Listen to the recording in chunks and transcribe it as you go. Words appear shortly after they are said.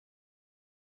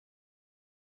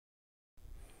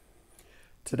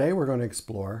Today we're going to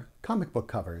explore comic book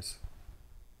covers.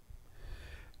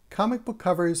 Comic book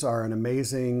covers are an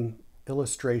amazing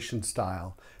illustration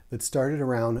style that started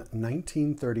around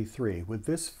 1933 with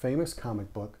this famous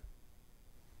comic book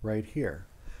right here.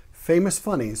 Famous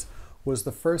Funnies was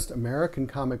the first American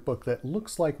comic book that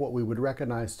looks like what we would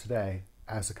recognize today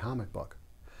as a comic book.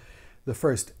 The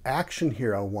first action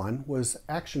hero one was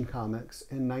Action Comics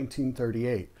in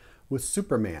 1938 with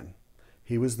Superman.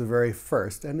 He was the very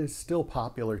first and is still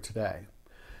popular today.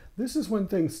 This is when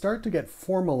things start to get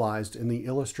formalized in the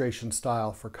illustration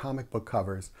style for comic book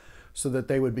covers so that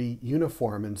they would be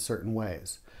uniform in certain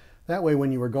ways. That way,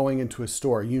 when you were going into a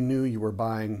store, you knew you were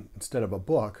buying, instead of a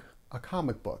book, a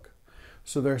comic book.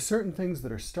 So there are certain things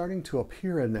that are starting to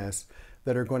appear in this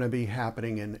that are going to be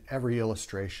happening in every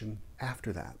illustration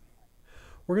after that.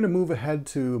 We're going to move ahead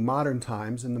to modern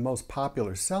times, and the most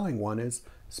popular selling one is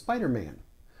Spider-Man.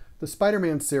 The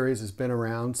Spider-Man series has been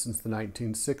around since the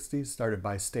 1960s, started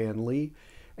by Stan Lee,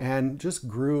 and just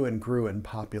grew and grew in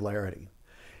popularity.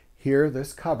 Here,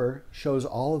 this cover shows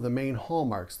all of the main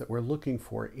hallmarks that we're looking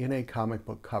for in a comic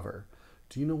book cover.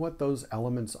 Do you know what those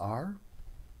elements are?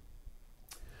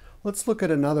 Let's look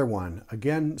at another one.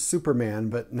 Again,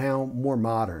 Superman, but now more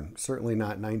modern, certainly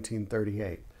not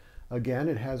 1938. Again,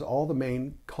 it has all the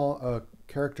main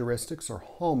characteristics or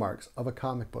hallmarks of a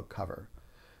comic book cover.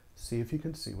 See if you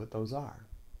can see what those are.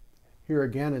 Here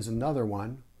again is another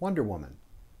one, Wonder Woman.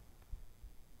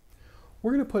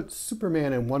 We're going to put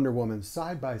Superman and Wonder Woman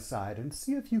side by side and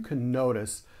see if you can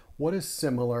notice what is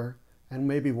similar and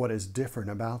maybe what is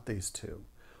different about these two.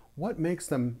 What makes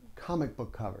them comic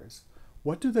book covers?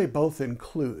 What do they both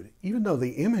include? Even though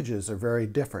the images are very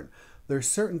different, there are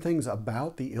certain things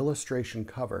about the illustration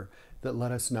cover that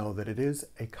let us know that it is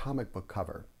a comic book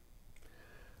cover.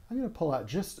 I'm going to pull out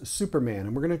just Superman,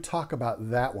 and we're going to talk about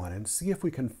that one and see if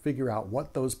we can figure out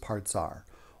what those parts are.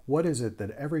 What is it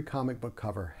that every comic book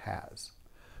cover has?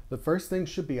 The first thing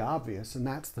should be obvious, and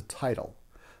that's the title.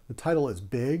 The title is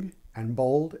big and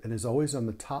bold and is always on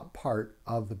the top part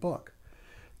of the book.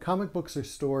 Comic books are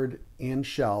stored in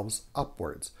shelves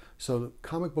upwards, so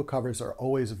comic book covers are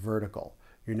always vertical.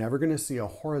 You're never going to see a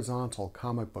horizontal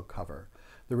comic book cover.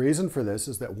 The reason for this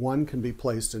is that one can be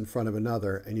placed in front of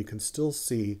another and you can still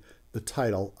see the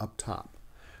title up top.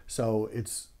 So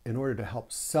it's in order to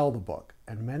help sell the book.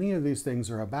 And many of these things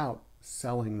are about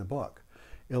selling the book.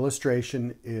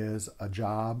 Illustration is a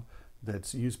job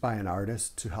that's used by an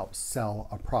artist to help sell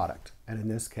a product. And in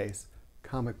this case,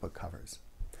 comic book covers.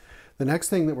 The next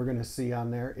thing that we're going to see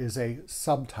on there is a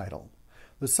subtitle.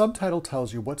 The subtitle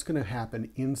tells you what's going to happen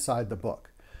inside the book.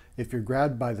 If you're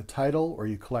grabbed by the title or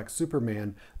you collect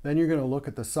Superman, then you're going to look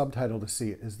at the subtitle to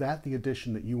see, is that the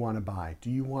edition that you want to buy? Do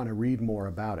you want to read more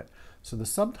about it? So the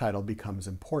subtitle becomes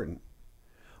important.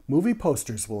 Movie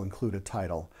posters will include a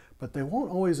title, but they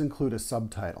won't always include a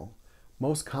subtitle.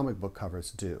 Most comic book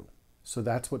covers do. So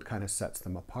that's what kind of sets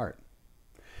them apart.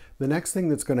 The next thing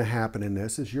that's going to happen in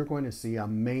this is you're going to see a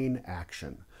main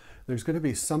action. There's going to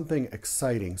be something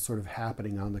exciting sort of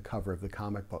happening on the cover of the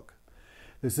comic book.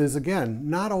 This is, again,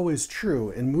 not always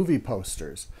true in movie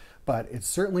posters, but it's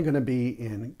certainly going to be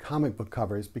in comic book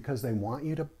covers because they want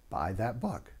you to buy that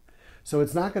book. So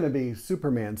it's not going to be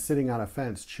Superman sitting on a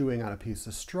fence chewing on a piece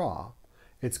of straw.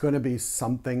 It's going to be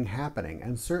something happening,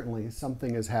 and certainly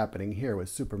something is happening here with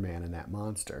Superman and that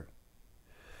monster.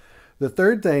 The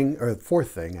third thing, or fourth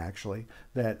thing actually,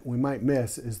 that we might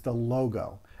miss is the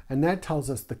logo, and that tells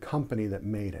us the company that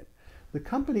made it. The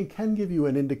company can give you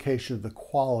an indication of the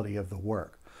quality of the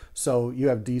work. So you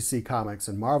have DC Comics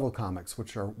and Marvel Comics,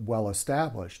 which are well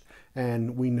established,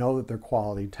 and we know that their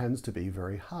quality tends to be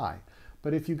very high.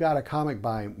 But if you got a comic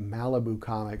by Malibu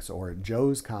Comics or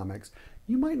Joe's Comics,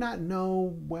 you might not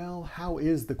know, well, how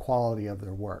is the quality of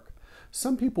their work?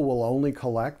 Some people will only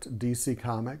collect DC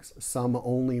Comics, some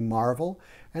only Marvel,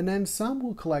 and then some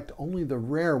will collect only the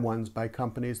rare ones by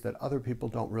companies that other people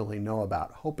don't really know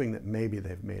about, hoping that maybe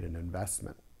they've made an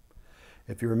investment.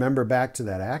 If you remember back to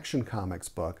that Action Comics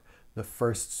book, the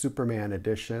first Superman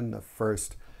edition, the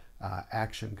first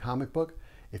action comic book,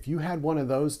 if you had one of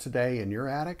those today in your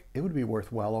attic, it would be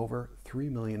worth well over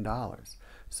 $3 million.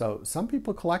 So some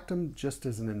people collect them just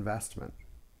as an investment.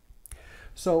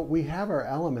 So we have our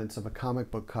elements of a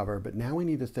comic book cover, but now we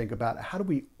need to think about how do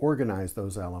we organize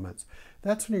those elements.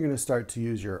 That's when you're going to start to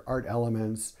use your art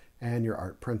elements and your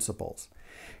art principles.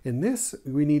 In this,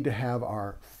 we need to have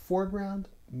our foreground,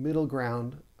 middle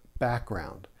ground,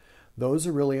 background. Those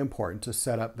are really important to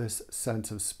set up this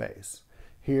sense of space.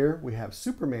 Here we have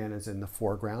Superman is in the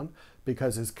foreground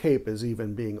because his cape is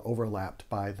even being overlapped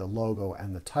by the logo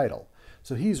and the title.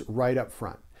 So he's right up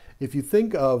front. If you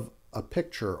think of a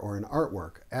picture or an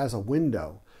artwork as a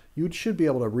window, you should be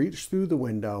able to reach through the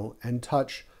window and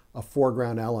touch a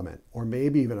foreground element, or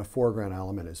maybe even a foreground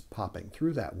element is popping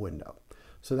through that window.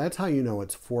 So that's how you know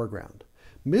it's foreground.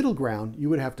 Middle ground, you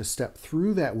would have to step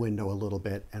through that window a little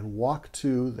bit and walk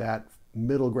to that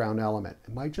middle ground element.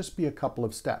 It might just be a couple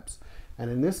of steps. And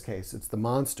in this case, it's the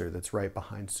monster that's right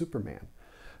behind Superman.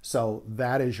 So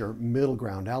that is your middle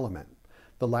ground element.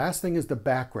 The last thing is the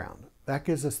background. That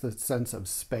gives us the sense of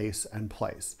space and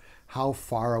place, how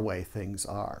far away things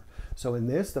are. So in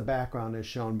this, the background is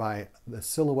shown by the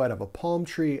silhouette of a palm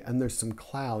tree, and there's some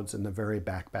clouds in the very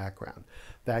background.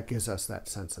 That gives us that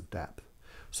sense of depth.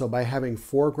 So by having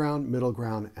foreground, middle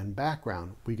ground, and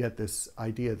background, we get this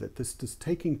idea that this is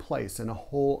taking place in a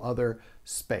whole other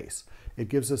space. It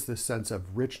gives us this sense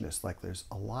of richness, like there's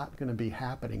a lot going to be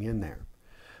happening in there.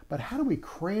 But how do we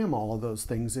cram all of those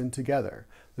things in together?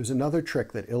 There's another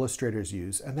trick that illustrators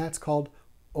use, and that's called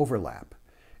overlap.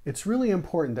 It's really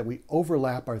important that we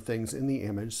overlap our things in the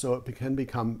image so it can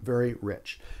become very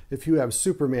rich. If you have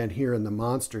Superman here and the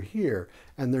monster here,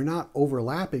 and they're not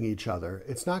overlapping each other,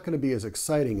 it's not going to be as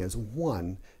exciting as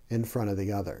one in front of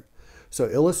the other. So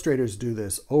illustrators do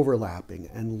this overlapping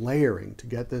and layering to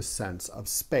get this sense of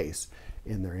space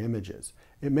in their images.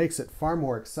 It makes it far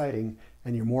more exciting,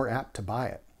 and you're more apt to buy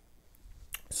it.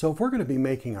 So if we're going to be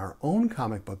making our own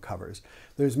comic book covers,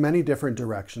 there's many different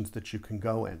directions that you can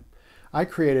go in. I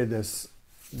created this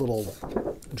little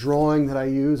drawing that I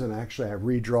use, and actually I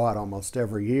redraw it almost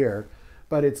every year,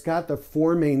 but it's got the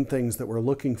four main things that we're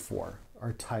looking for: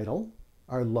 our title,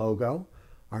 our logo,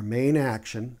 our main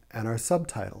action, and our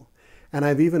subtitle. And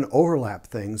I've even overlapped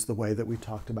things the way that we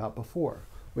talked about before.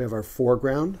 We have our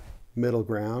foreground, middle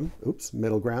ground,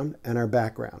 and our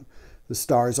background. The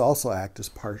stars also act as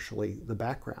partially the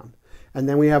background. And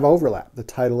then we have overlap. The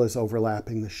title is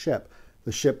overlapping the ship.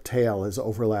 The ship tail is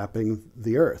overlapping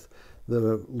the earth.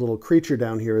 The little creature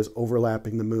down here is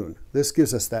overlapping the moon. This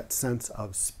gives us that sense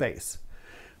of space.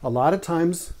 A lot of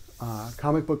times,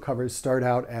 comic book covers start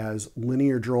out as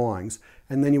linear drawings,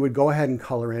 and then you would go ahead and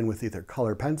color in with either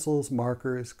color pencils,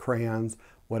 markers, crayons,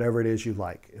 whatever it is you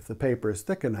like. If the paper is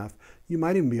thick enough, you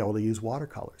might even be able to use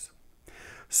watercolors.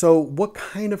 So what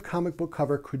kind of comic book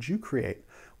cover could you create?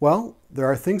 Well, there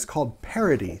are things called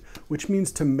parody, which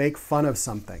means to make fun of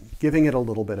something, giving it a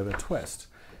little bit of a twist.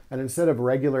 And instead of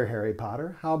regular Harry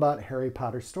Potter, how about Harry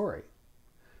Potter story?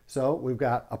 So we've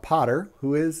got a Potter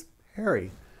who is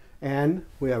Harry. And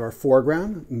we have our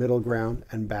foreground, middle ground,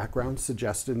 and background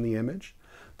suggested in the image.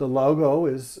 The logo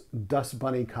is Dust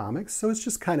Bunny Comics, so it's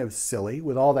just kind of silly.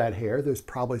 With all that hair, there's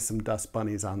probably some dust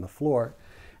bunnies on the floor.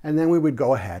 And then we would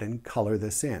go ahead and color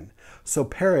this in. So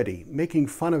parody, making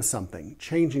fun of something,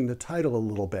 changing the title a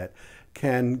little bit,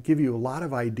 can give you a lot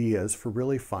of ideas for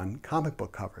really fun comic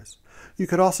book covers. You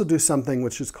could also do something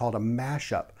which is called a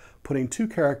mashup, putting two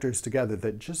characters together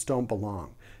that just don't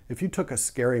belong. If you took a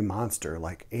scary monster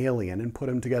like Alien and put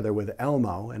them together with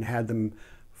Elmo and had them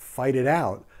fight it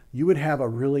out, you would have a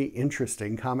really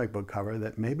interesting comic book cover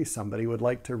that maybe somebody would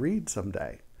like to read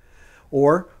someday.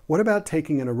 Or what about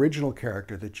taking an original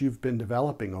character that you've been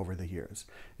developing over the years?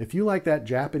 If you like that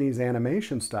Japanese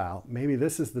animation style, maybe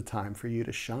this is the time for you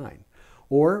to shine.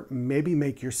 Or maybe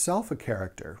make yourself a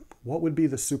character. What would be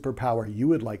the superpower you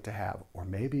would like to have? Or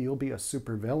maybe you'll be a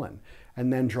supervillain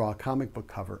and then draw a comic book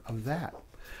cover of that.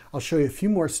 I'll show you a few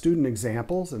more student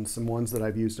examples and some ones that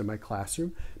I've used in my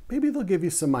classroom. Maybe they'll give you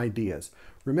some ideas.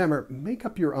 Remember, make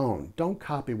up your own. Don't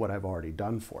copy what I've already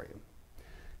done for you.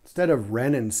 Instead of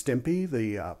Ren and Stimpy,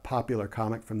 the popular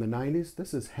comic from the 90s,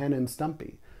 this is Hen and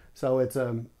Stumpy. So it's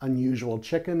an unusual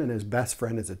chicken and his best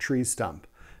friend is a tree stump.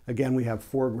 Again, we have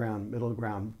foreground, middle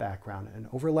ground, background, and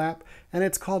overlap, and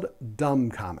it's called Dumb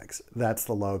Comics. That's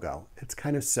the logo. It's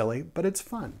kind of silly, but it's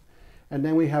fun. And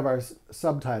then we have our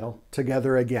subtitle,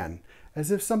 Together Again,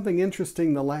 as if something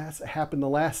interesting happened the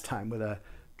last time with a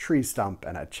tree stump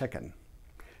and a chicken.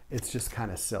 It's just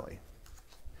kind of silly.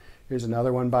 Here's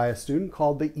another one by a student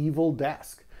called The Evil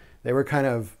Desk. They were kind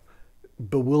of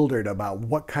bewildered about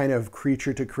what kind of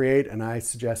creature to create, and I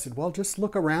suggested, well, just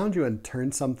look around you and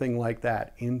turn something like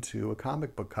that into a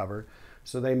comic book cover.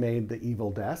 So they made The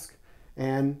Evil Desk,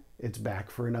 and it's back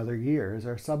for another year as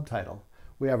our subtitle.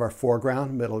 We have our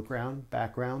foreground, middle ground,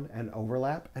 background, and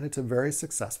overlap, and it's a very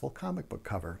successful comic book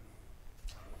cover.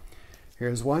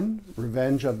 Here's one,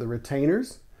 Revenge of the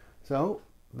Retainers. So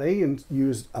they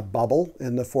used a bubble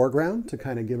in the foreground to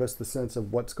kind of give us the sense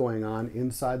of what's going on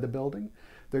inside the building.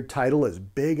 Their title is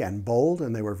big and bold,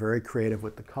 and they were very creative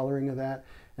with the coloring of that.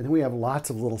 And then we have lots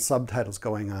of little subtitles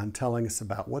going on telling us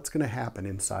about what's going to happen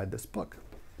inside this book.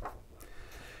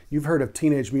 You've heard of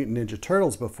Teenage Mutant Ninja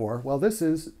Turtles before. Well, this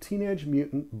is Teenage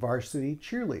Mutant Varsity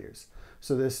Cheerleaders.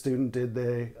 So this student did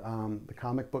the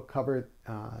comic book cover,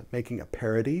 making a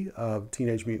parody of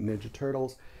Teenage Mutant Ninja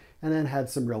Turtles, and then had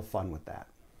some real fun with that.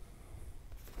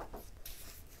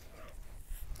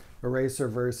 Eraser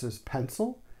versus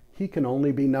pencil. He can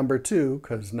only be number 2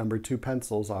 because number 2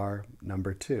 pencils are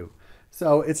number 2.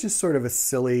 So it's just sort of a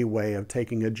silly way of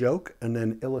taking a joke and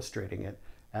then illustrating it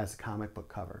as a comic book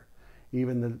cover.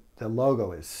 Even the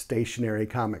logo is Stationary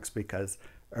Comics because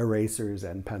erasers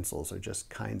and pencils are just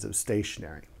kinds of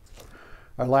stationery.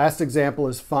 Our last example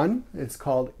is fun. It's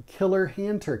called Killer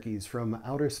Hand Turkeys from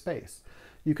Outer Space.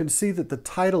 You can see that the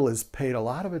title has paid a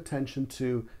lot of attention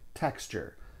to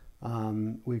texture.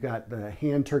 We've got the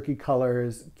hand turkey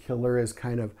colors. Killer is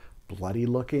kind of bloody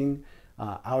looking.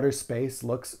 Outer Space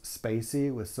looks spacey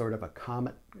with sort of a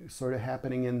comet sort of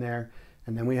happening in there.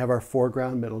 And then we have our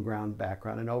foreground, middle ground,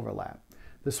 background, and overlap.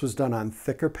 This was done on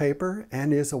thicker paper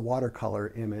and is a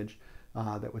watercolor image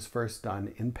that was first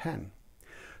done in pen.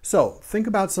 So think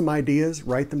about some ideas,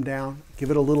 write them down, give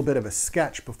it a little bit of a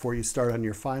sketch before you start on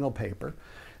your final paper.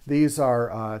 These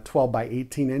are 12 by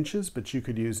 18 inches, but you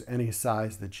could use any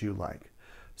size that you like.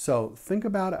 So think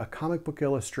about a comic book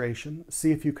illustration,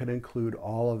 see if you can include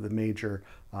all of the major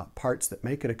parts that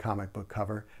make it a comic book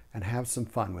cover, and have some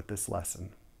fun with this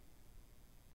lesson.